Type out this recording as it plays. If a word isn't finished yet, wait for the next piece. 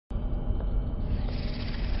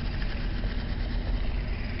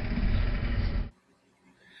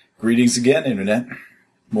Greetings again, Internet.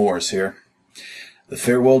 Morris here. The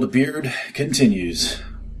farewell to Beard continues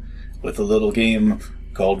with a little game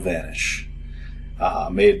called Vanish.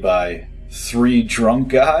 Made by three drunk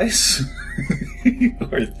guys,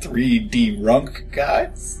 or 3D runk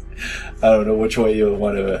guys. I don't know which way you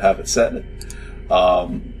want to have it set.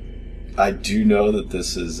 I do know that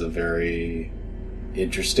this is a very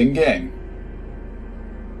interesting game.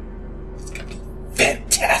 It's got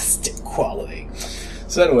fantastic quality.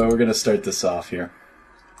 So anyway, we're going to start this off here.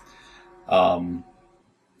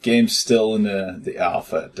 Game's still in the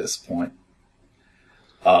alpha at this point.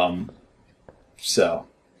 So,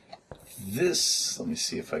 this, let me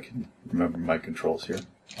see if I can remember my controls here.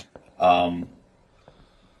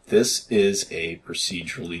 This is a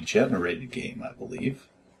procedurally generated game, I believe.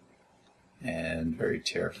 And very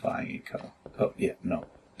terrifying in oh, yeah, no,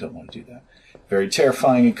 don't want to do that. Very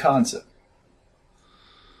terrifying in concept.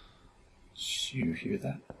 You hear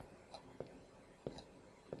that?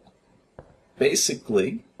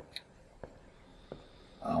 Basically,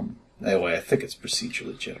 anyway, I think it's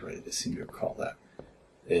procedurally generated. I seem to recall that.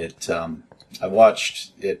 I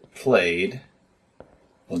watched it played,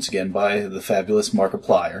 once again, by the fabulous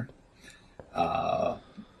Markiplier.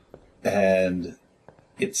 And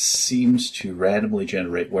it seems to randomly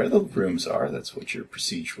generate where the rooms are. That's what your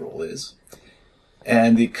procedural is.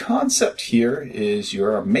 And the concept here is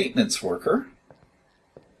you're a maintenance worker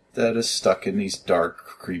that is stuck in these dark,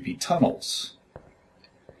 creepy tunnels.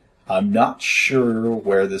 I'm not sure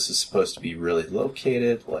where this is supposed to be really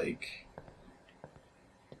located, like...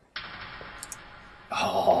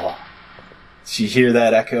 Oh, did you hear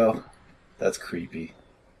that echo? That's creepy.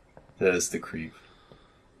 That is the creep.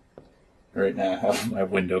 Right now I have my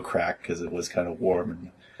window cracked because it was kind of warm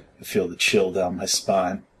and I feel the chill down my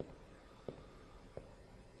spine.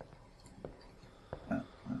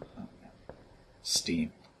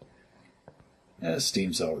 Steam. Yeah,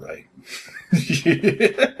 Steam's alright.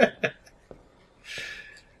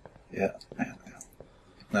 Yeah.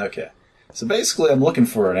 Okay. So basically I'm looking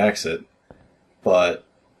for an exit, but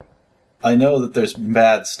I know that there's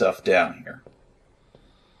bad stuff down here.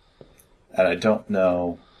 And I don't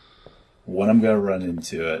know when I'm going to run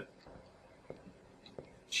into it.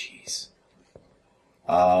 Jeez.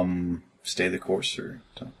 Stay the course or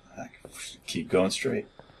don't keep going straight?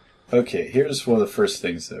 Okay, here's one of the first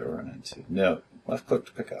things that I run into. Note. Left click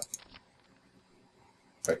to pick up.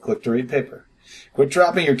 Right click to read paper. Quit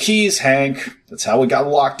dropping your keys, Hank. That's how we got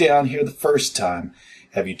locked down here the first time.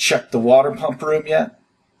 Have you checked the water pump room yet?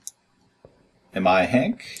 Am I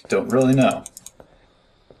Hank? Don't really know.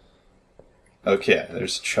 Okay,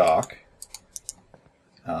 there's chalk.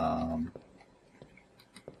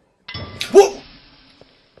 Whoa!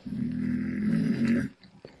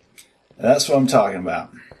 That's what I'm talking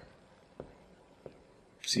about.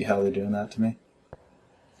 See how they're doing that to me?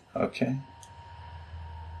 Okay.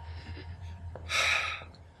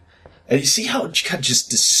 And you see how it kind of just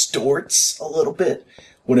distorts a little bit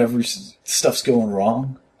whenever stuff's going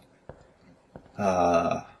wrong? Do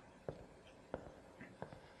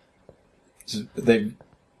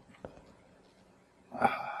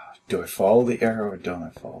I follow the arrow or don't I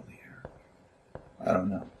follow the arrow? I don't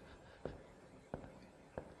know.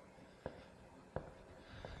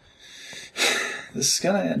 This is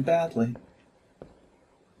going to end badly.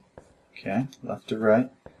 Okay, left or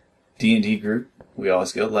right. D&D group, we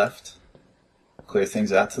always go left. Clear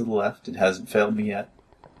things out to the left. It hasn't failed me yet.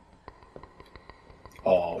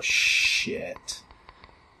 Oh, shit.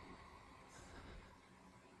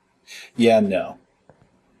 Yeah, no.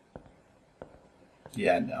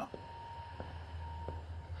 Yeah, no.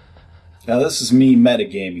 Now, this is me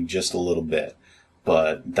metagaming just a little bit,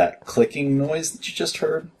 but that clicking noise that you just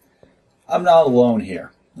heard, I'm not alone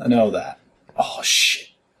here. I know that. Oh, shit.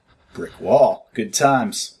 Brick wall. Good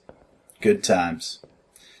times. Good times.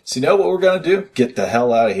 So you know what we're going to do? Get the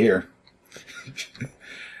hell out of here.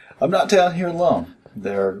 I'm not down here alone.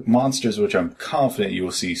 There are monsters which I'm confident you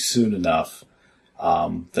will see soon enough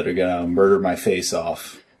that are going to murder my face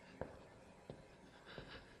off.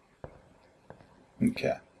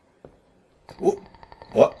 Okay. Whoa.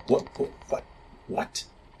 What?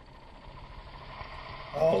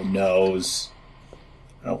 Oh, noes.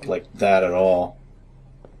 I don't like that at all.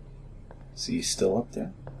 Is he still up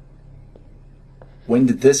there? When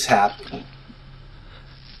did this happen?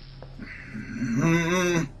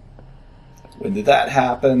 When did that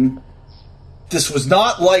happen? This was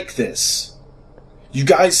not like this. You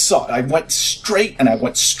guys saw it. I went straight and I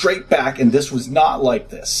went straight back and this was not like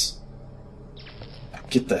this.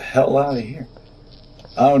 Get the hell out of here.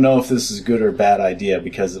 I don't know if this is a good or a bad idea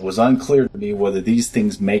because it was unclear to me whether these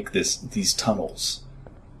things make these tunnels.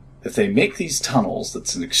 if they make these tunnels,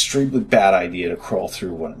 that's an extremely bad idea to crawl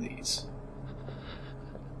through one of these.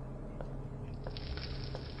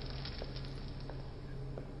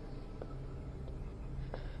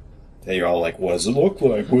 And you're all like, what does it look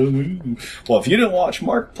like? Well, if you didn't watch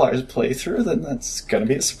Markiplier's playthrough, then that's going to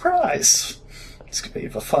be a surprise. It's going to be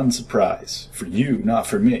a fun surprise. For you, not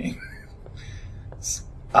for me.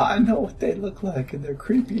 I know what they look like, and they're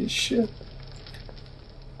creepy as shit.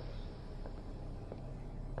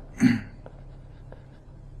 I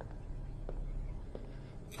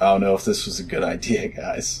don't know if this was a good idea,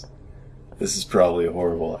 guys. This is probably a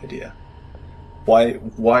horrible idea. Why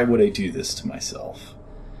would I do this to myself?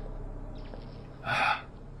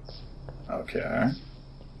 Okay.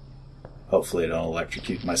 Hopefully I don't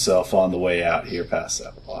electrocute myself on the way out here past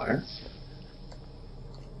that wire.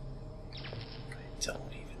 I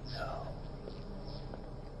don't even know.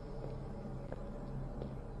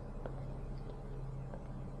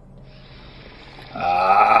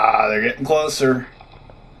 Ah, they're getting closer.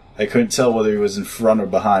 I couldn't tell whether he was in front or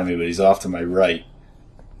behind me, but he's off to my right.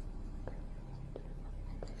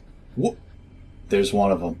 Whoop. There's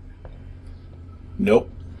one of them. Nope.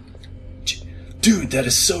 Dude, that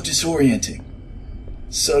is so disorienting.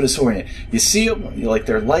 So disorienting. You see them,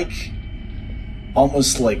 they're like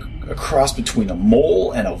almost like a cross between a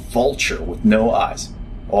mole and a vulture with no eyes.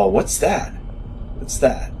 Oh, what's that? What's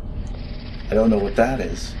that? I don't know what that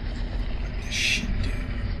is. The shit, dude.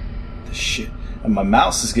 The shit. And my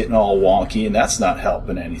mouse is getting all wonky, and that's not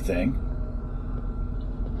helping anything.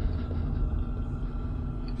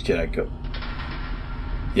 Can I go?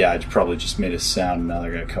 Yeah, I probably just made a sound, and now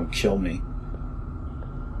they're gonna come kill me.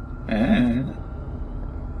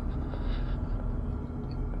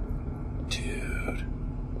 Dude,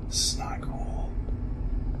 it's not cool.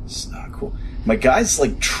 It's not cool. My guy's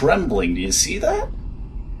like trembling. Do you see that?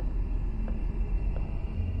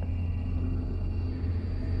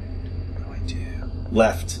 What do I do?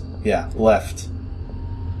 Left. Yeah, left.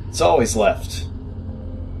 It's always left.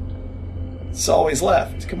 It's always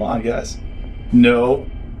left. Come on, guys. No.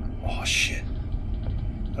 Oh, shit.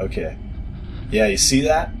 Okay. Yeah, you see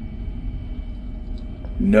that?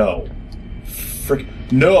 No. Frick.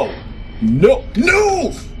 No. No.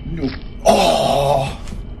 No. No. Oh.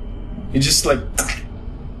 You just like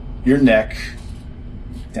your neck.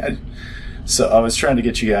 So I was trying to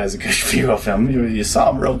get you guys a good view of him. You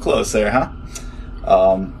saw him real close there, huh?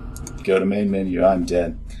 Go to main menu. I'm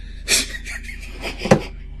dead.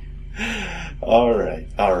 All right.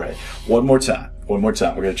 One more time. We're going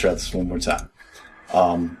to try this one more time.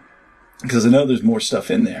 Because I know there's more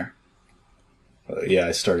stuff in there. Yeah,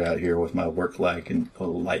 I start out here with my work lag and a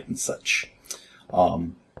little light and such. But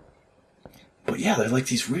yeah, they're like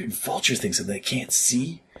these weird vulture things that they can't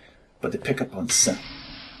see, but they pick up on sound.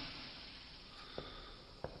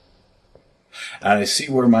 And I see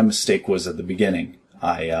where my mistake was at the beginning.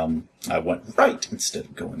 I went right instead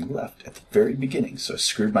of going left at the very beginning, so I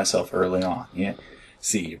screwed myself early on. Yeah,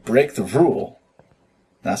 see, you break the rule,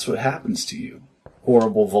 that's what happens to you.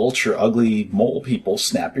 Horrible vulture, ugly mole people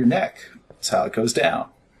snap your neck. That's how it goes down.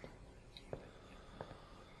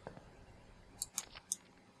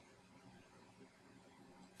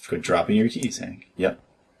 Quit dropping your keys, Hank. Yep.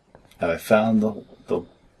 Have I found the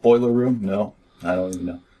boiler room? No, I don't even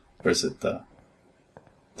know. Or is it the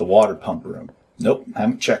water pump room? Nope,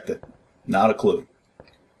 haven't checked it. Not a clue.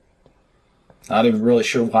 Not even really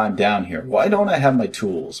sure why I'm down here. Why don't I have my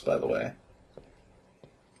tools, by the way?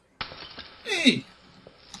 Hey!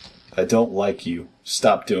 I don't like you.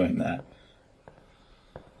 Stop doing that.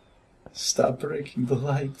 Stop breaking the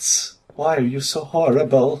lights. Why are you so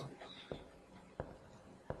horrible?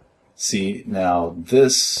 See, now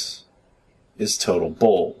this is total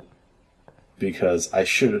bull. Because I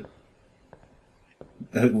should...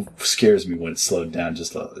 It scares me when it's slowed down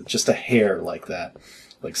just a hair like that.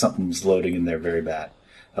 Like something's loading in there very bad.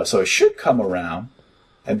 So I should come around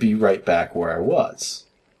and be right back where I was.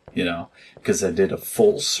 You know, because I did a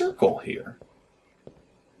full circle here.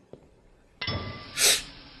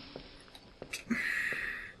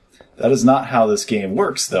 That is not how this game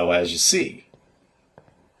works, though, as you see.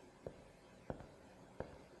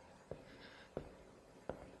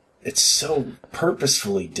 It's so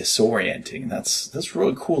purposefully disorienting. That's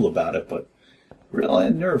really cool about it, but really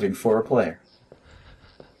unnerving for a player.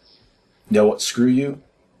 You know what? Screw you.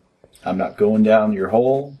 I'm not going down your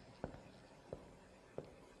hole.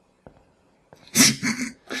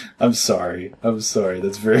 I'm sorry.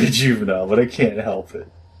 That's very juvenile, but I can't help it.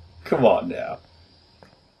 Come on now.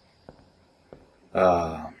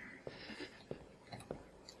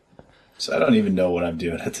 So I don't even know what I'm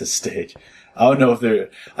doing at this stage. I don't know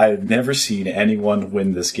if I've never seen anyone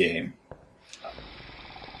win this game.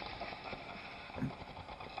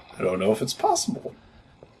 I don't know if it's possible.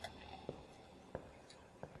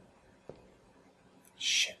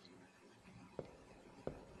 Shit.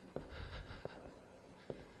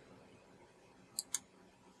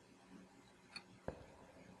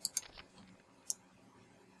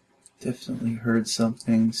 Definitely heard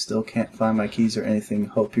something. Still can't find my keys or anything.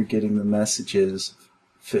 Hope you're getting the messages.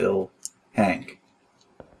 Phil, Hank.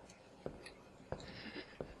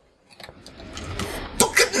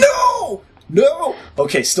 No! No!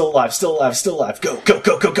 Okay, still alive, still alive, still alive. Go, go,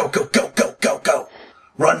 go, go, go, go, go, go, go, go.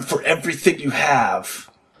 Run for everything you have.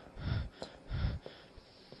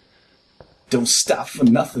 Don't stop for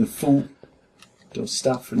nothing, fool. Don't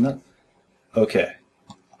stop for nothing. Okay.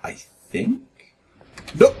 I think...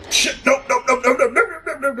 No, shit, no.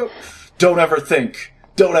 Don't ever think.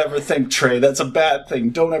 Don't ever think, Trey. That's a bad thing.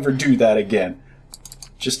 Don't ever do that again.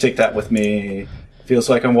 Just take that with me. Feels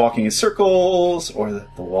like I'm walking in circles, or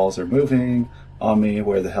that the walls are moving on me.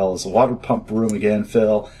 Where the hell is the water pump room again,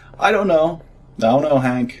 Phil? I don't know. I don't know,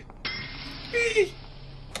 Hank.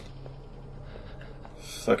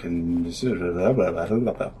 Fucking...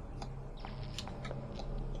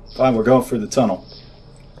 Fine, we're going for the tunnel.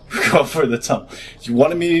 Go for the tunnel. You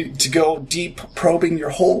wanted me to go deep probing your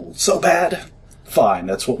hole so bad? Fine,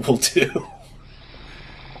 that's what we'll do.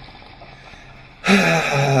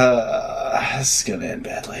 This is gonna end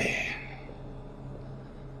badly.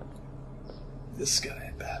 This is gonna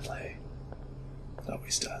end badly. It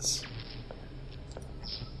always does.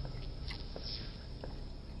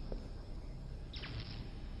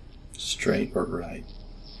 Straight or right?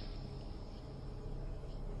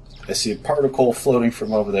 I see a particle floating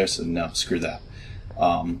from over there, so no, screw that.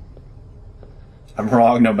 I'm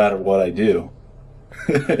wrong no matter what I do.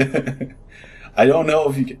 I don't know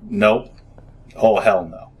if you can... Nope. Oh, hell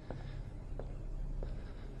no.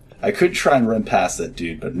 I could try and run past that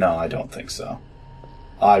dude, but no, I don't think so.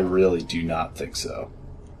 I really do not think so.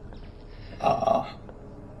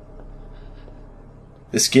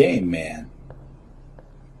 This game, man.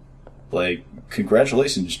 Like,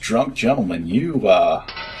 congratulations, drunk gentlemen. You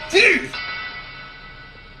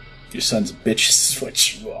sons of bitches is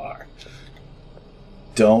what you are.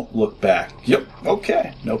 Don't look back. Yep,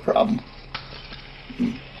 okay, no problem.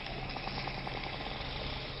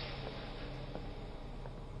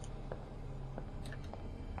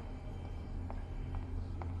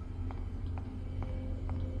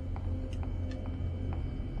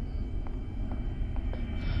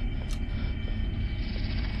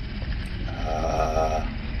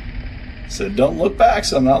 So don't look back,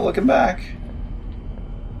 so I'm not looking back.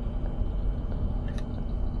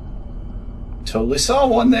 Totally saw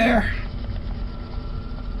one there.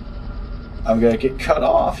 I'm gonna get cut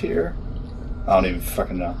off here. I don't even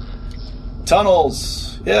fucking know.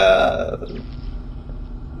 Tunnels! Yeah!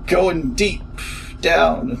 Going deep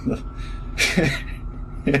down.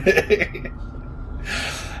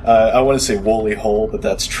 I want to say Woolly Hole, but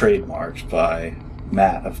that's trademarked by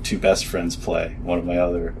Matt of Two Best Friends Play, one of my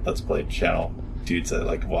other Let's Play channel dudes that I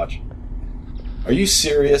like to watch. Are you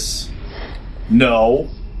serious? No.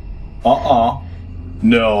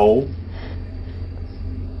 No.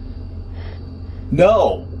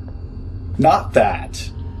 No. Not that.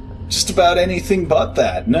 Just about anything but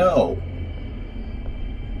that. No.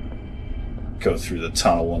 Go through the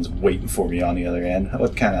tunnel, one's waiting for me on the other end.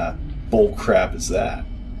 What kind of bull crap is that?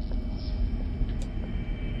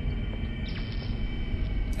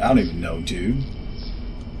 I don't even know, dude.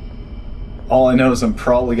 All I know is I'm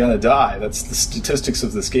probably gonna die. That's the statistics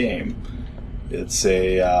of this game. It's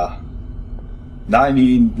a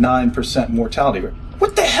 99% mortality rate.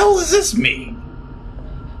 What the hell does this mean?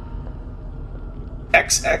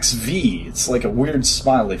 XXV. It's like a weird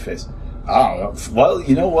smiley face. I don't know. Well,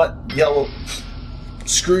 you know what? Yellow.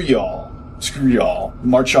 Screw y'all. Screw y'all.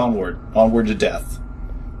 March onward. Onward to death.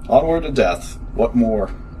 Onward to death. What more?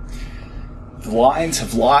 The lines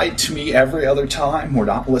have lied to me every other time. We're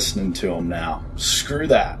not listening to them now. Screw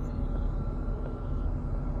that.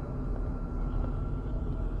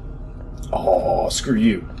 Oh, screw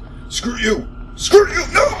you. Screw you. Screw you.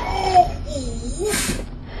 No!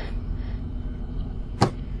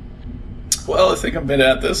 Well, I think I've been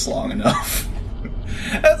at this long enough.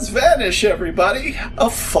 That's Vanish, everybody.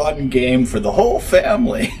 A fun game for the whole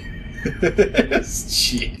family.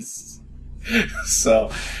 Jeez.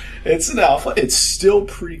 So... it's an alpha. It's still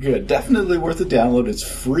pretty good. Definitely worth a download. It's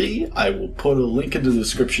free. I will put a link in the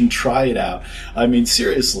description. Try it out. I mean,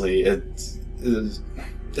 seriously, it's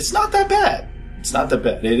not that bad. It's not that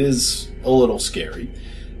bad. It is a little scary.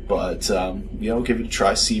 But, give it a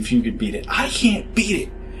try, see if you can beat it. I can't beat it.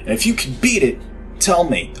 And if you can beat it, tell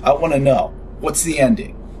me. I want to know. What's the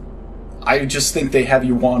ending? I just think they have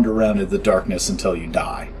you wander around in the darkness until you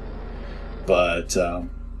die. But,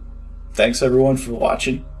 thanks everyone for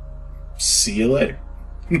watching. See you later.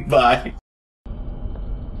 Bye.